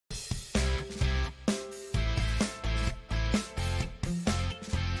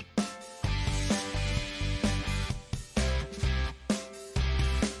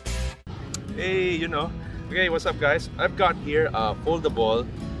Hey, Okay, what's up guys? I've got here a foldable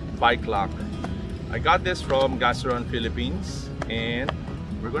bike lock. I got this from Gaciron Philippines and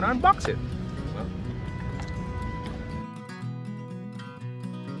we're gonna unbox it. So,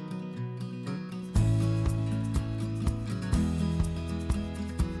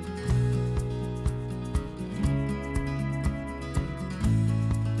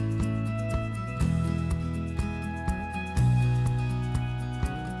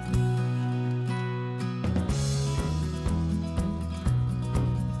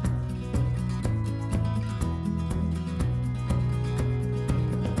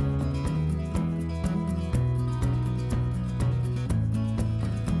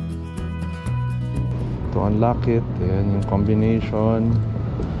 to unlock it, and yung combination,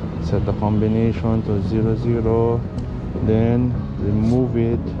 set the combination to 00, then remove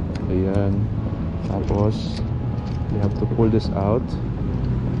it. Ayan, tapos you have to pull this out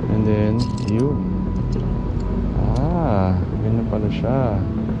and then ganyan pala siya.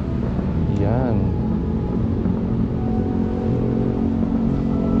 Yan,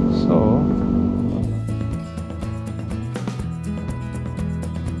 so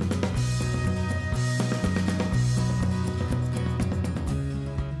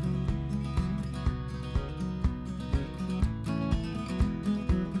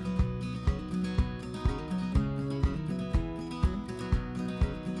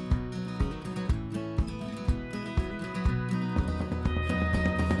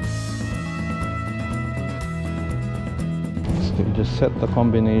you just set the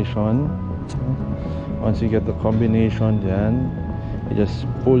combination. Once you get the combination, then you just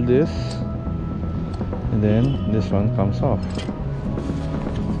pull this and then this one comes off.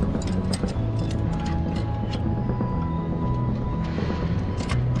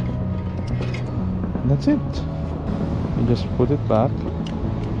 And that's it. You just put it back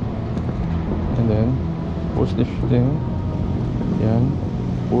and then push this thing. Yan,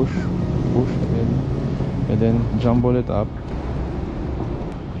 push and then jumble it up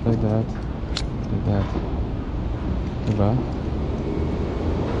like that, diba?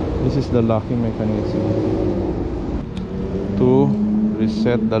 This is the locking mechanism to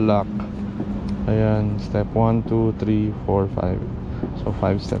reset the lock. Ayan, step 1, 2, 3, 4, 5. So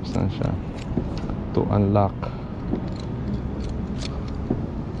 5 steps na siya to unlock.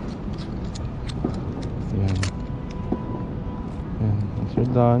 Ayan. Once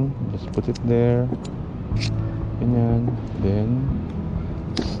you're done, just put it there. Ganyan, then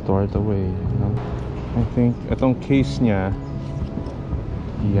store it away, I think itong case niya,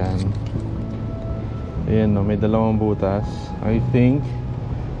 yan, ayan, no, may dalawang butas. I think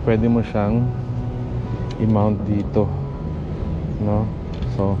pwede mo siyang i-mount dito, no?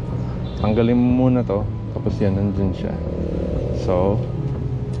 So tanggalin mo muna to, tapos yan, nandun siya. So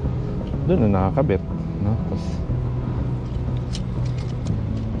doon na nakakabit, no? Tapos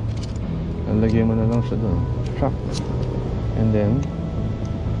nalagay mo na lang siya doon, and then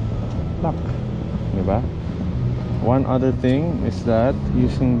lock, diba? One other thing is that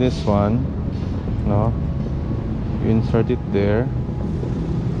using this one, no, you insert it there.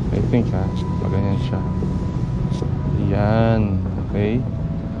 I think ganyan siya. Yan, okay.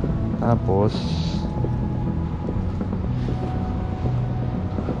 Tapos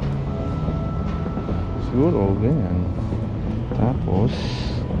siguro ganyan. Tapos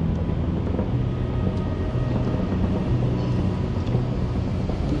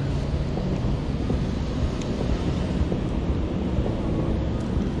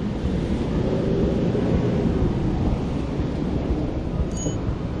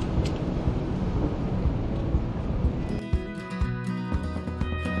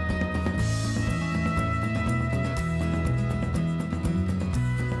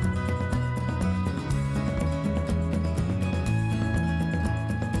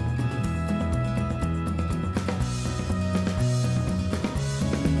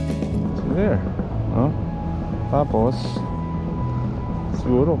there, no? Tapos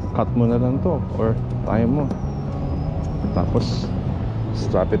siguro cut mo na lang to or tie mo, tapos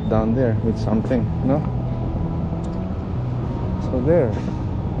strap it down there with something, no? So there,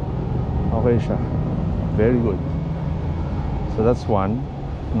 okay siya, very good. So that's one,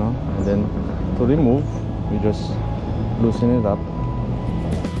 no? And then to remove, you just loosen it up.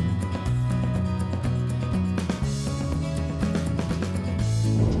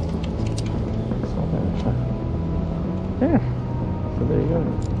 There. So there you go.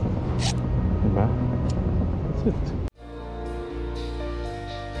 Diba? That's it.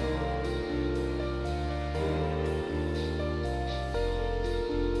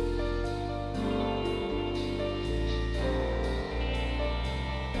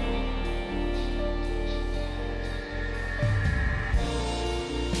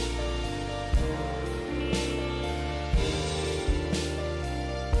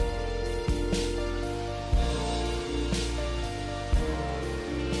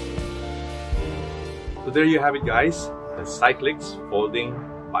 there you have it, guys, the Cyclix folding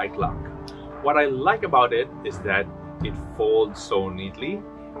bike lock. What I like about it is that it folds so neatly,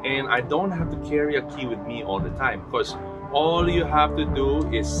 and I don't have to carry a key with me all the time, because all you have to do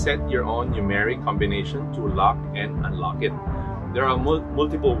is set your own numeric combination to lock and unlock it. There are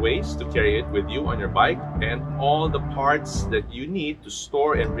multiple ways to carry it with you on your bike, and all the parts that you need to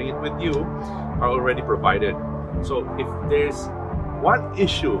store and bring it with you are already provided. So if there's one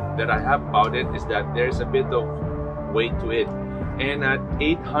issue that I have about it, is that there's a bit of weight to it. And at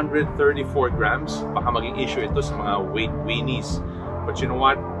 834 grams, baka maging issue ito sa mga weight weenies. But you know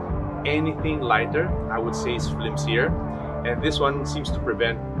what? Anything lighter, I would say, is flimsier. And this one seems to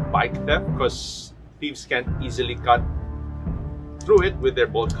prevent bike theft, because thieves can't easily cut through it with their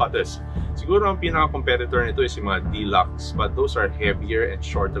bolt cutters. Siguro ang pinaka-competitor nito is yung mga deluxe, but those are heavier and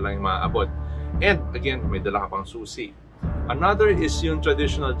shorter lang yung maaabot. And again, may dala ka pang susi. Another is yung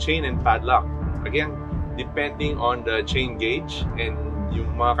traditional chain and padlock. Again, depending on the chain gauge, and yung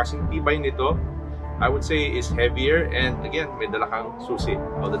mga kasing tibay nito, I would say is heavier, and again, may dala kang susi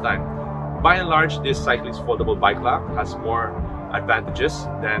all the time. By and large, this Cyclix Foldable Bike Lock has more advantages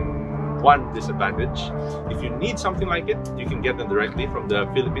than one disadvantage. If you need something like it, you can get them directly from the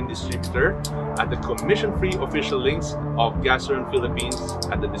Philippine distributor at the commission-free official links of Gaciron Philippines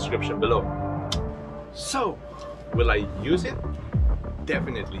at the description below. So, will I use it?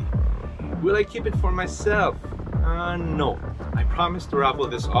 Definitely. Will I keep it for myself? No. I promise to raffle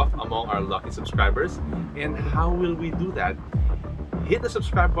this off among our lucky subscribers. And how will we do that? Hit the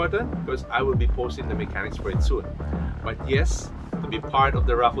subscribe button, because I will be posting the mechanics for it soon. But yes, to be part of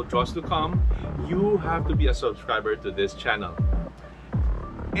the raffle draws to come, you have to be a subscriber to this channel.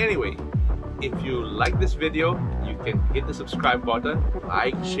 Anyway, if you like this video, you can hit the subscribe button,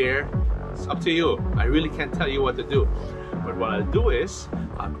 like, share. It's up to you. I really can't tell you what to do. But what I'll do is,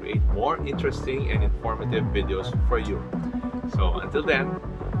 I'll create more interesting and informative videos for you. So until then,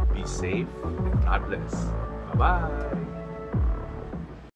 be safe and God bless. Bye-bye.